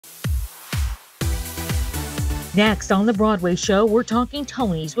Next on the Broadway Show, we're talking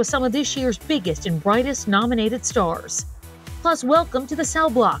Tonys with some of this year's biggest and brightest nominated stars. Plus, welcome to the Cell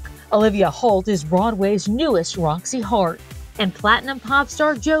Block. Olivia Holt is Broadway's newest Roxie Hart. And platinum pop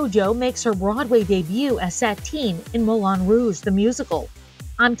star JoJo makes her Broadway debut as Satine in Moulin Rouge, the musical.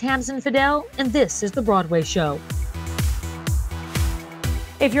 I'm Tamsen Fadal, and this is the Broadway Show.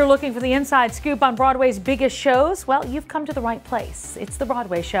 If you're looking for the inside scoop on Broadway's biggest shows, well, you've come to the right place. It's the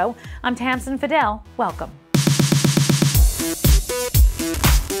Broadway Show. I'm Tamsen Fadal. Welcome.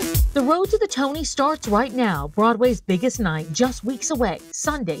 The road to the Tony starts right now. Broadway's biggest night just weeks away,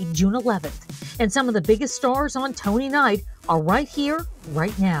 Sunday, June 11th. And some of the biggest stars on Tony night are right here,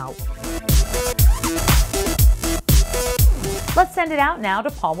 right now. Let's send it out now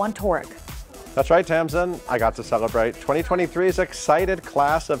to Paul Wontorek. That's right, Tamsen. I got to celebrate 2023's excited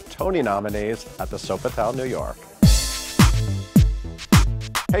class of Tony nominees at the Sofitel, New York.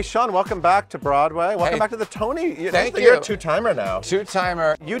 Hey, Sean, welcome back to Broadway. Welcome back to the Tony. Thank you. You're a two-timer now.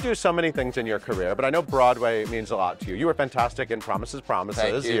 Two-timer. You do so many things in your career, but I know Broadway means a lot to you. You were fantastic in Promises,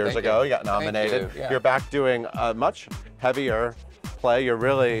 Promises years ago. You got nominated. You're back doing a much heavier play. You're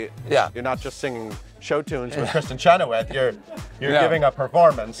really, you're not just singing show tunes with Kristen Chenoweth. You're giving a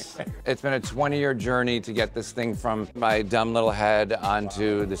performance. It's been a 20-year journey to get this thing from my dumb little head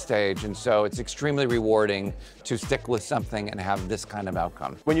onto the stage, and so it's extremely rewarding to stick with something and have this kind of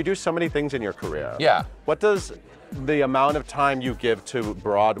outcome. When you do so many things in your career, what does the amount of time you give to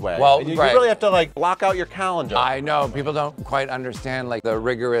Broadway? Well, you really have to like block out your calendar. I know, people don't quite understand like the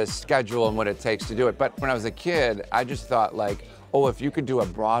rigorous schedule and what it takes to do it, but when I was a kid, I just thought like, oh, if you could do a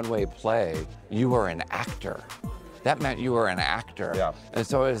Broadway play, you were an actor. That meant you were an actor. Yeah. And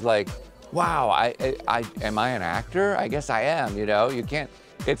so it was like, wow, am I an actor? I guess I am, you know? You can't,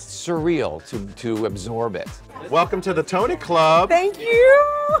 it's surreal to absorb it. Welcome to the Tony Club. Thank you.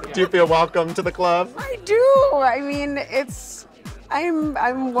 Do you feel welcome to the club? I do. I mean,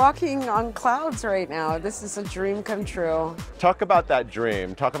 I'm walking on clouds right now. This is a dream come true. Talk about that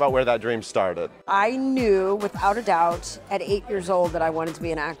dream. Talk about where that dream started. I knew without a doubt at 8 years old that I wanted to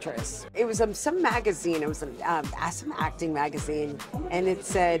be an actress. It was some magazine, it was some acting magazine, and it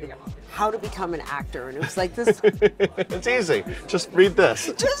said how to become an actor. And it was like this. It's easy. Just read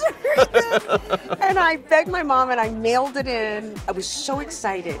this. Just read this. And I begged my mom and I mailed it in. I was so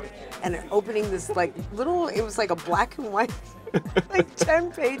excited. And opening this like little, it was like a black and white like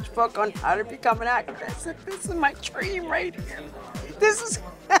 10-page book on how to become an actress. This is my dream right here. This is,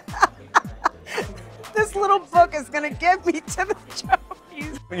 this little book is gonna get me to the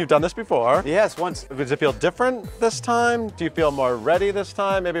Joes. You've done this before. Yes, once. Does it feel different this time? Do you feel more ready this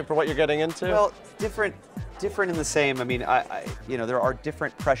time, maybe for what you're getting into? Well, different in the same. I mean, you know, there are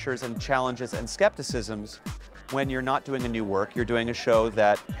different pressures and challenges and skepticisms when you're not doing a new work. You're doing a show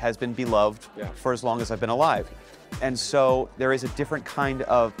that has been beloved for as long as I've been alive. And so there is a different kind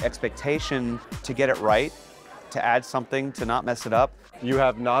of expectation to get it right, to add something, to not mess it up. You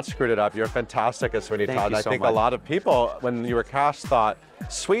have not screwed it up. You're fantastic at Sweeney Todd. I think a lot of people, when you were cast, thought,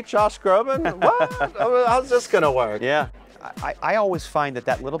 sweet Josh Groban? What? How's this going to work? Yeah. I always find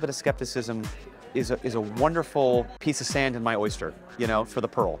that little bit of skepticism is a wonderful piece of sand in my oyster, you know, for the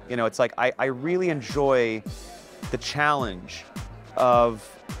pearl. You know, it's like I really enjoy the challenge of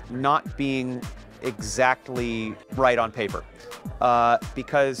not being exactly right on paper,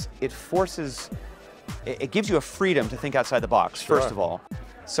 because it gives you a freedom to think outside the box, first of all.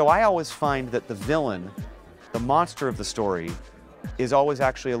 So I always find that the villain, the monster of the story, is always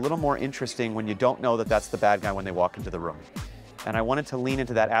actually a little more interesting when you don't know that that's the bad guy when they walk into the room. And I wanted to lean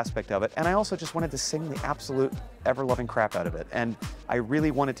into that aspect of it, and I also just wanted to sing the absolute ever-loving crap out of it. And I really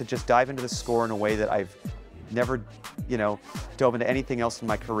wanted to just dive into the score in a way that I've never, you know, dove into anything else in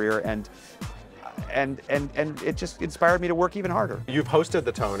my career, and it just inspired me to work even harder. You've hosted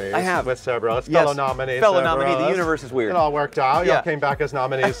the Tonys. I have. With Sarah Bareilles, fellow nominee. Fellow nominee, the universe is weird. It all worked out. Y'all came back as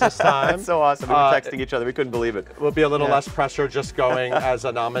nominees this time. That's so awesome. We were texting each other. We couldn't believe it. Will be a little less pressure just going as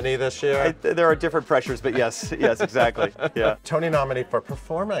a nominee this year? There are different pressures, but yes, exactly. Yeah. Tony nominee for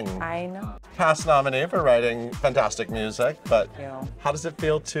performing. I know. Past nominee for writing fantastic music, but how does it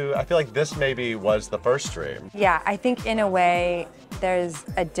feel to, I feel like this maybe was the first dream. Yeah, I think in a way there's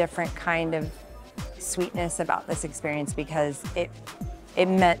a different kind of sweetness about this experience because it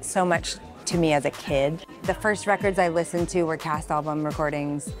meant so much to me as a kid. The first records I listened to were cast album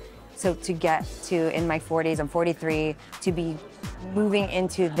recordings. So to get to, in my 40s, I'm 43, to be moving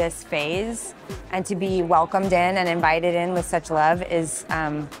into this phase and to be welcomed in and invited in with such love is,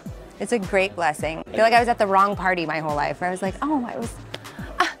 it's a great blessing. I feel like I was at the wrong party my whole life, where I was like, oh,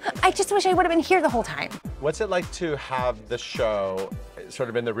 I just wish I would have been here the whole time. What's it like to have the show sort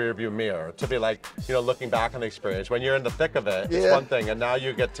of in the rearview mirror, to be like, you know, looking back on the experience. When you're in the thick of it, it's one thing, and now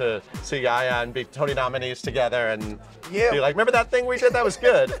you get to see Yaya and be Tony nominees together and be like, remember that thing we did? That was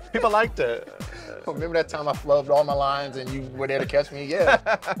good. People liked it. Remember that time I flubbed all my lines and you were there to catch me? Yeah.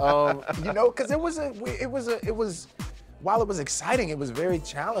 You know, because it was, while it was exciting, it was very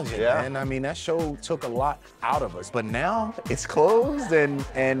challenging. Yeah. And I mean, that show took a lot out of us. But now it's closed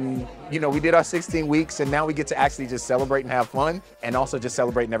and you know, we did our 16 weeks and now we get to actually just celebrate and have fun, and also just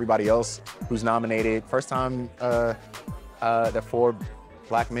celebrating everybody else who's nominated. First time that 4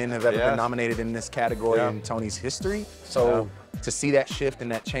 Black men have ever been nominated in this category in Tony's history. So to see that shift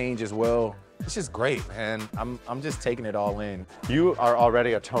and that change as well, it's just great, man. I'm just taking it all in. You are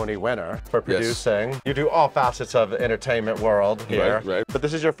already a Tony winner for producing. You do all facets of the entertainment world here. Right. But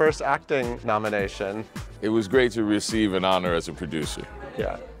this is your first acting nomination. It was great to receive an honor as a producer.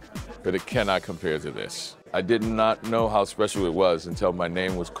 Yeah. But it cannot compare to this. I did not know how special it was until my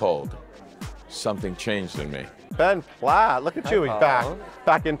name was called. Something changed in me. Ben Platt, look at you,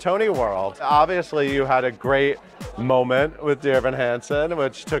 back in Tony world. Obviously, you had a great moment with Dear Evan Hansen,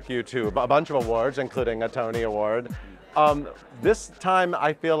 which took you to a bunch of awards, including a Tony Award. This time,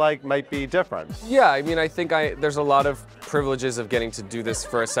 I feel like might be different. Yeah, I mean, I think there's a lot of privileges of getting to do this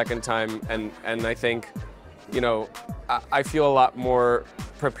for a second time, and I think, you know, I feel a lot more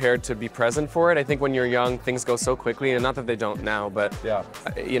prepared to be present for it. I think when you're young, things go so quickly, and not that they don't now, but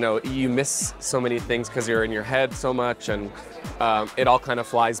you know, you miss so many things because you're in your head so much, and it all kind of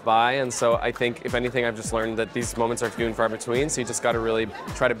flies by. And so I think, if anything, I've just learned that these moments are few and far between, so you just got to really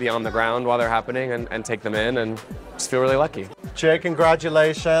try to be on the ground while they're happening and take them in and just feel really lucky. Jay,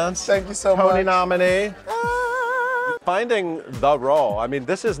 congratulations. Thank you so much. Tony nominee. Finding the role, I mean,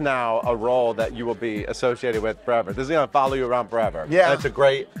 this is now a role that you will be associated with forever. This is going to follow you around forever. Yeah. And it's a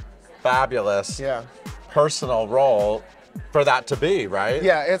great, fabulous, personal role for that to be, right?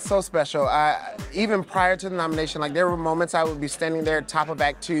 Yeah, it's so special. Even prior to the nomination, like, there were moments I would be standing there top of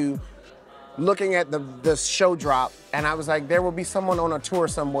Act 2, looking at the show drop, and I was like, there will be someone on a tour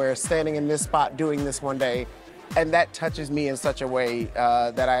somewhere standing in this spot doing this one day. And that touches me in such a way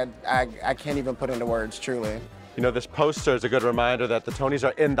that I can't even put into words, truly. You know, this poster is a good reminder that the Tonys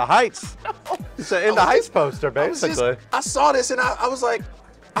are in the Heights. It's an In the Heights poster, basically. I saw this and I was like,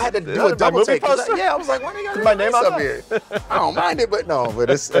 I had to do a double take. I was like, why do you got my name up here? I don't mind it, but no, but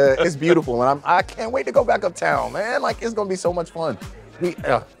it's beautiful, and I can't wait to go back uptown, man. Like, it's gonna be so much fun.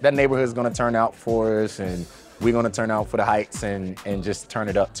 That neighborhood is gonna turn out for us, and we're gonna turn out for the Heights and just turn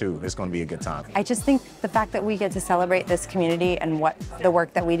it up too. It's gonna be a good time. I just think the fact that we get to celebrate this community and what the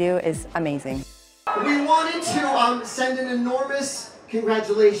work that we do is amazing. We wanted to send an enormous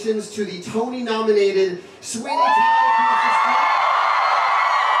congratulations to the Tony-nominated Sweeney Todd.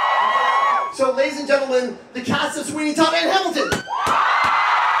 So, ladies and gentlemen, the cast of Sweeney Todd and Hamilton.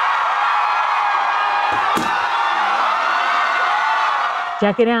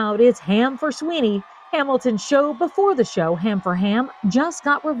 Check it out, it's Ham for Sweeney. Hamilton's show before the show, Ham for Ham, just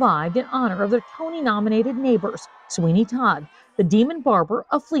got revived in honor of their Tony-nominated neighbors, Sweeney Todd, the Demon Barber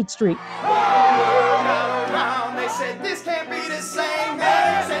of Fleet Street. They said this can't be the same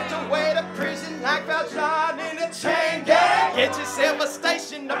man. Sent away to prison like Valjean in a chain gang. Get yourself a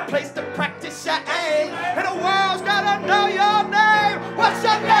station, a place to practice your aim. And the world's gotta know your name. What's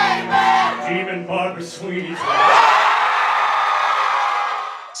your name, man? Demon Barber Sweeney.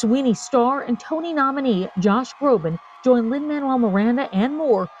 Sweeney star and Tony nominee Josh Groban joined Lin-Manuel Miranda and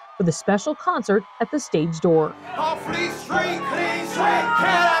more for the special concert at the stage door. On Fleet Street, clean street,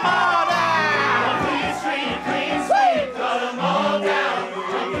 get 'em all down. On Fleet Street, clean street, cut 'em all down.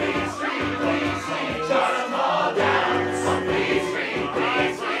 On Fleet Street, clean street, cut 'em all down. On Fleet Street,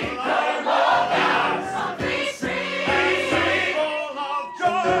 clean street, cut 'em all down. On Fleet Street, clean street, full of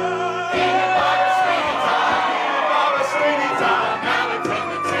joy. Demon Barber Sweeney Todd, Demon Barber Sweeney Todd. Now we tell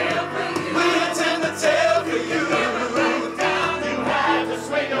the tale for you. We'll tell the tale for you. Down, you have to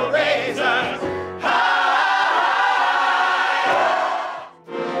swing your razor.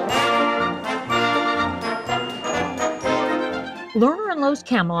 Lerner and Loewe's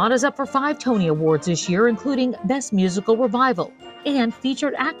CAMELOT is up for 5 Tony Awards this year, including Best Musical Revival and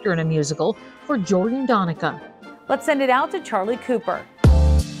Featured Actor in a Musical for Jordan Donica. Let's send it out to Charlie Cooper.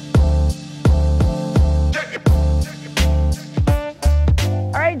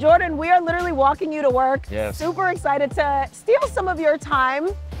 All right, Jordan, we are literally walking you to work. Yes. Super excited to steal some of your time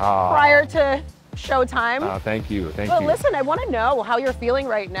prior to showtime. Thank you. Thank But you. listen, I want to know how you're feeling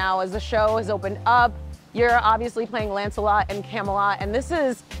right now as the show has opened up. You're obviously playing Lancelot and Camelot, and this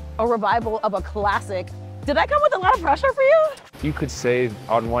is a revival of a classic. Did that come with a lot of pressure for you? You could say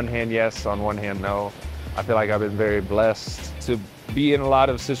on one hand yes, on one hand no. I feel like I've been very blessed to be in a lot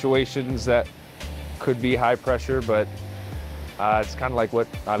of situations that could be high pressure, but it's kind of like what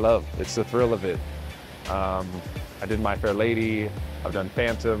I love. It's the thrill of it. I did My Fair Lady, I've done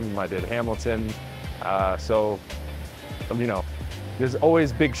Phantom, I did Hamilton. So, you know, there's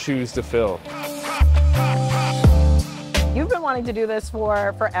always big shoes to fill. You've been wanting to do this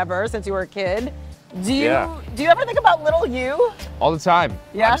for forever, since you were a kid. Do you Yeah. ever think about little you? All the time.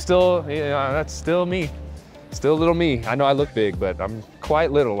 Yeah? I'm still, you know, that's still me. Still little me. I know I look big, but I'm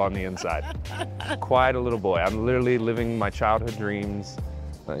quite little on the inside. Quite a little boy. I'm literally living my childhood dreams,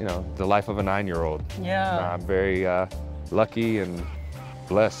 you know, the life of a 9-year-old. Yeah. I'm very lucky and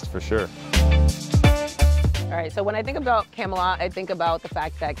blessed for sure. All right, so when I think about Camelot, I think about the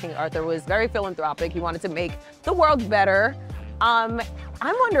fact that King Arthur was very philanthropic. He wanted to make the world better. I'm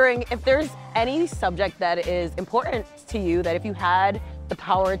wondering if there's any subject that is important to you, that if you had the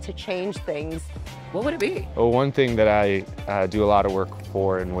power to change things, what would it be? Well, one thing that I do a lot of work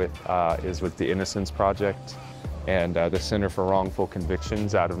for and with is with the Innocence Project and the Center for Wrongful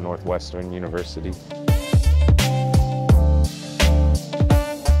Convictions out of Northwestern University.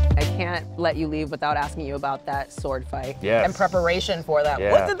 I can't let you leave without asking you about that sword fight Yes. and preparation for that.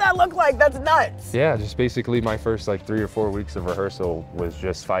 Yeah. What did that look like? That's nuts. Yeah, just basically my first like 3 or 4 weeks of rehearsal was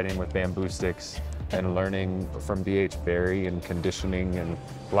just fighting with bamboo sticks and learning from D.H. Barry and conditioning and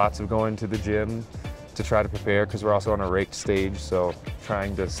lots of going to the gym to try to prepare because we're also on a raked stage, so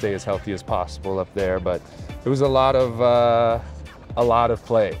trying to stay as healthy as possible up there. But it was a lot of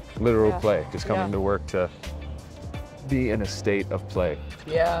play, literal play, just coming to work to be in a state of play.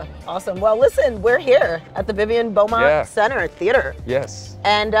 Yeah, awesome. Well, listen, we're here at the Vivian Beaumont Center Theater. Yes.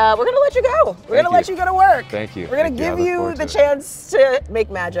 And we're gonna let you go. We're gonna let you go to work. Thank you. We're gonna give you the chance to make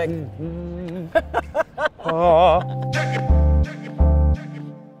magic.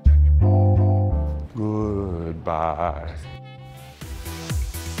 Goodbye.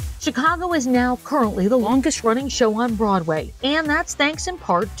 Chicago is now currently the longest running show on Broadway, and that's thanks in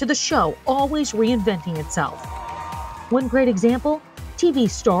part to the show always reinventing itself. One great example, TV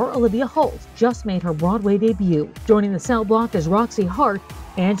star Olivia Holt just made her Broadway debut. Joining the cell block is Roxie Hart,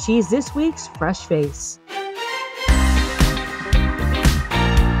 and she's this week's fresh face.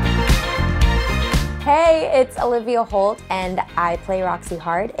 Hey, it's Olivia Holt, and I play Roxie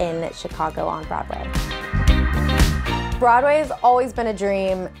Hart in Chicago on Broadway. Broadway has always been a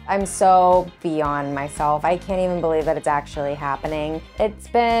dream. I'm so beyond myself. I can't even believe that it's actually happening. It's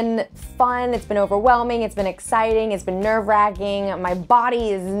been fun, it's been overwhelming, it's been exciting, it's been nerve-wracking. My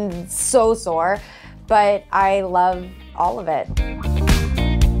body is so sore, but I love all of it.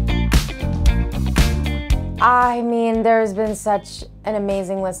 I mean, there's been such an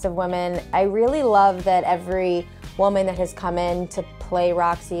amazing list of women. I really love that every woman that has come in to play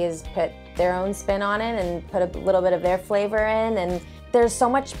Roxie has put their own spin on it and put a little bit of their flavor in. And there's so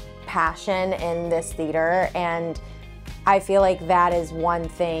much passion in this theater, and I feel like that is one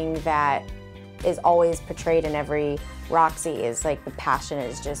thing that is always portrayed in every Roxie, is like the passion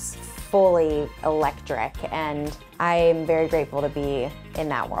is just fully electric, and I'm very grateful to be in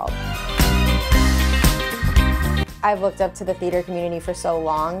that world. I've looked up to the theater community for so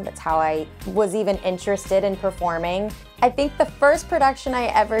long. That's how I was even interested in performing. I think the first production I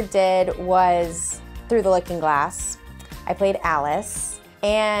ever did was Through the Looking Glass. I played Alice,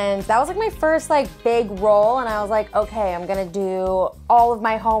 and that was like my first like big role, and I was like, okay, I'm gonna do all of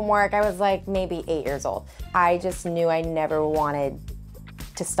my homework. I was like maybe 8 years old. I just knew I never wanted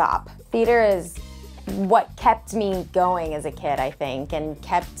to stop. Theater is what kept me going as a kid, I think, and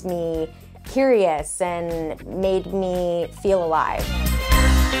kept me curious and made me feel alive.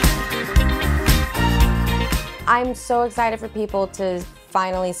 I'm so excited for people to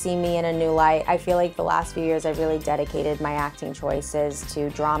finally see me in a new light. I feel like the last few years I've really dedicated my acting choices to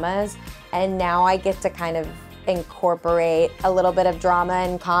dramas, and now I get to kind of incorporate a little bit of drama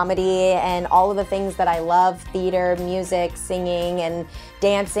and comedy and all of the things that I love: theater, music, singing, and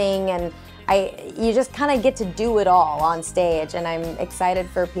dancing, and you just kind of get to do it all on stage, and I'm excited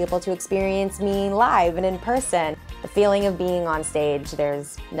for people to experience me live and in person. The feeling of being on stage,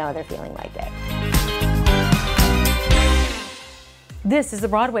 there's no other feeling like it. This is The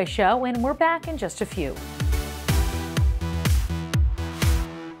Broadway Show, and we're back in just a few.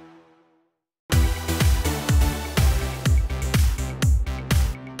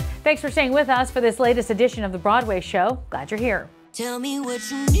 Thanks for staying with us for this latest edition of The Broadway Show. Glad you're here. Tell me what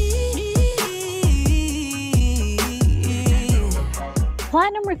you need.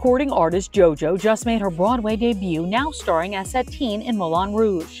 Platinum recording artist JoJo just made her Broadway debut, now starring as Satine in Moulin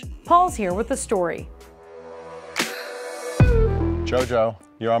Rouge. Paul's here with the story. JoJo,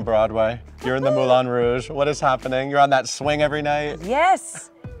 you're on Broadway. You're in the Moulin Rouge. What is happening? You're on that swing every night?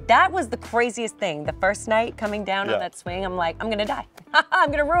 Yes. That was the craziest thing. The first night coming down on that swing, I'm like, I'm gonna die. I'm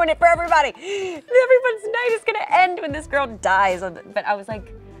gonna ruin it for everybody. Everyone's night is gonna end when this girl dies. But I was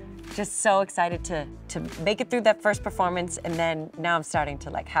like, just so excited to make it through that first performance, and then now I'm starting to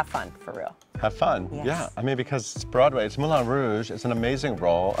like have fun for real. Have fun, Yes. yeah. I mean, because it's Broadway, it's Moulin Rouge, it's an amazing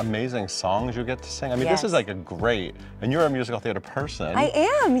role, amazing songs you get to sing. I mean, this is like a great, and you're a musical theater person. I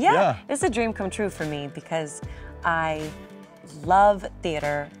am, yeah. It's a dream come true for me because I love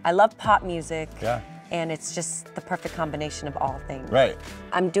theater, I love pop music, and it's just the perfect combination of all things. Right.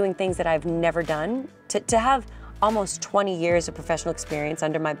 I'm doing things that I've never done. To have almost 20 years of professional experience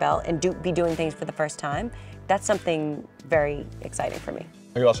under my belt and be doing things for the first time, that's something very exciting for me.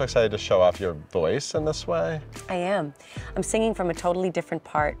 Are you also excited to show off your voice in this way? I am. I'm singing from a totally different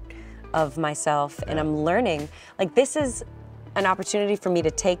part of myself, and I'm learning. Like, this is an opportunity for me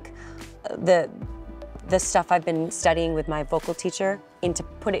to take the stuff I've been studying with my vocal teacher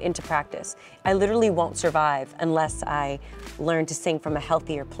put it into practice. I literally won't survive unless I learn to sing from a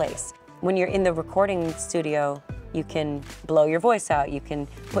healthier place. When you're in the recording studio, you can blow your voice out, you can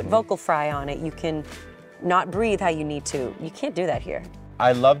put vocal fry on it, you can not breathe how you need to. You can't do that here.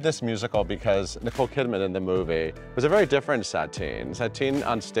 I love this musical because Nicole Kidman in the movie was a very different Satine. Satine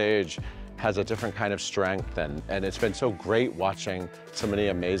on stage has a different kind of strength, and it's been so great watching so many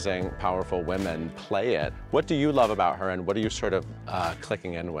amazing, powerful women play it. What do you love about her, and what are you sort of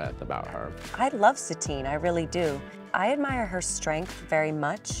clicking in with about her? I love Satine, I really do. I admire her strength very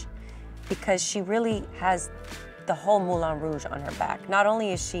much because she really has the whole Moulin Rouge on her back. Not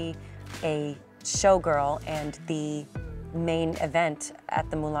only is she a showgirl and the main event at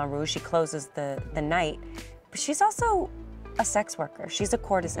the Moulin Rouge, she closes the night, but she's also a sex worker. She's a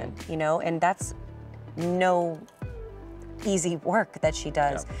courtesan, you know, and that's no easy work that she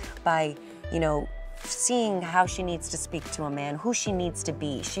does by, you know, seeing how she needs to speak to a man, who she needs to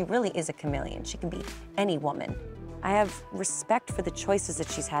be. She really is a chameleon. She can be any woman. I have respect for the choices that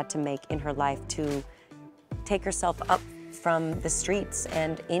she's had to make in her life to take herself up from the streets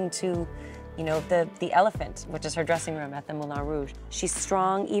and into, you know, the elephant, which is her dressing room at the Moulin Rouge. She's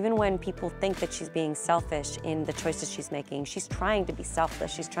strong even when people think that she's being selfish in the choices she's making. She's trying to be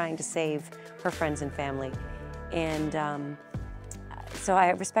selfless. She's trying to save her friends and family. And so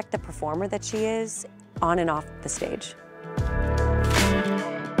I respect the performer that she is on and off the stage.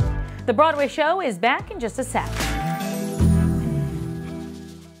 The Broadway Show is back in just a sec.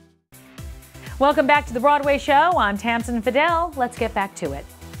 Welcome back to the Broadway Show. I'm Tamsen Fadal. Let's get back to it.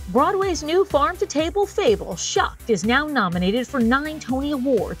 Broadway's new farm-to-table fable, Shucked, is now nominated for 9 Tony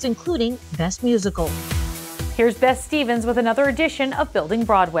Awards, including Best Musical. Here's Beth Stevens with another edition of Building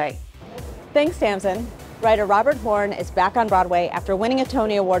Broadway. Thanks, Tamsen. Writer Robert Horn is back on Broadway after winning a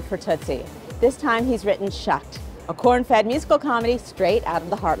Tony Award for Tootsie. This time he's written Shucked, a corn-fed musical comedy straight out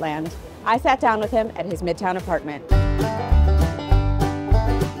of the heartland. I sat down with him at his Midtown apartment.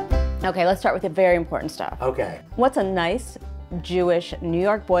 Okay, let's start with the very important stuff. Okay. What's a nice Jewish New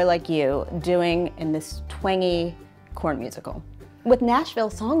York boy like you doing in this twangy corn musical with Nashville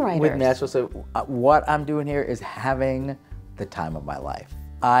songwriters? With Nashville, so what I'm doing here is having the time of my life.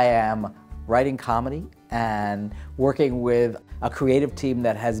 I am writing comedy and working with a creative team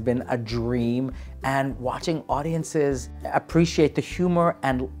that has been a dream, and watching audiences appreciate the humor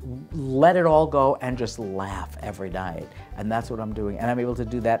and let it all go and just laugh every night. And that's what I'm doing. And I'm able to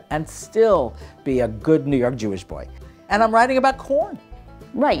do that and still be a good New York Jewish boy. And I'm writing about corn.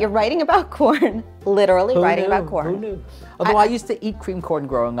 Right, you're writing about corn, literally writing about corn. Who knew? Although I used to eat cream corn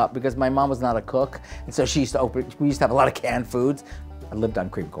growing up because my mom was not a cook, and so we used to have a lot of canned foods. I lived on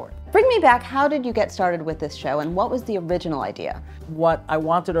cream corn. Bring me back, how did you get started with this show, and what was the original idea? What I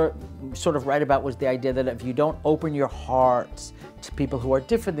wanted to sort of write about was the idea that if you don't open your hearts to people who are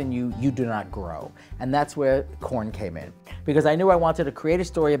different than you, you do not grow. And that's where corn came in. Because I knew I wanted to create a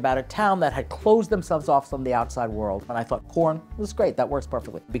story about a town that had closed themselves off from the outside world. And I thought corn was great, that works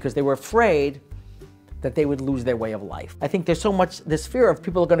perfectly. Because they were afraid that they would lose their way of life. I think there's so much, this fear of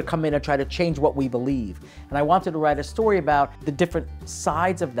people are gonna come in and try to change what we believe. And I wanted to write a story about the different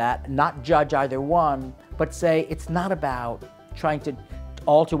sides of that, not judge either one, but say it's not about trying to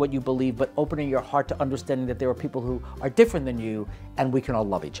alter what you believe, but opening your heart to understanding that there are people who are different than you, and we can all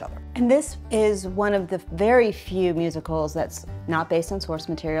love each other. And this is one of the very few musicals that's not based on source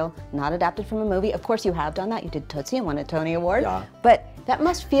material, not adapted from a movie. Of course you have done that. You did Tootsie and won a Tony Award. Yeah. But that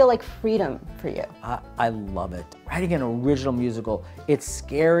must feel like freedom for you. I love it. Writing an original musical, it's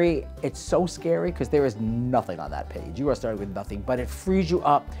scary. It's so scary because there is nothing on that page. You are starting with nothing, but it frees you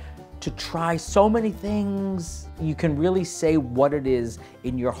up to try so many things. You can really say what it is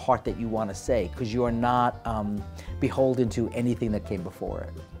in your heart that you want to say, because you are not beholden to anything that came before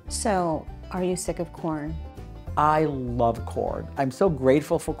it. So, are you sick of corn? I love corn. I'm so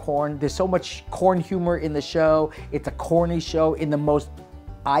grateful for corn. There's so much corn humor in the show. It's a corny show in the most,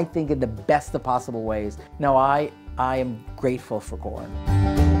 I think, in the best of possible ways. No, I am grateful for corn.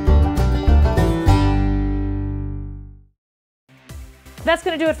 That's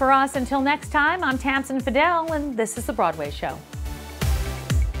going to do it for us. Until next time, I'm Tamsen Fadal, and this is The Broadway Show.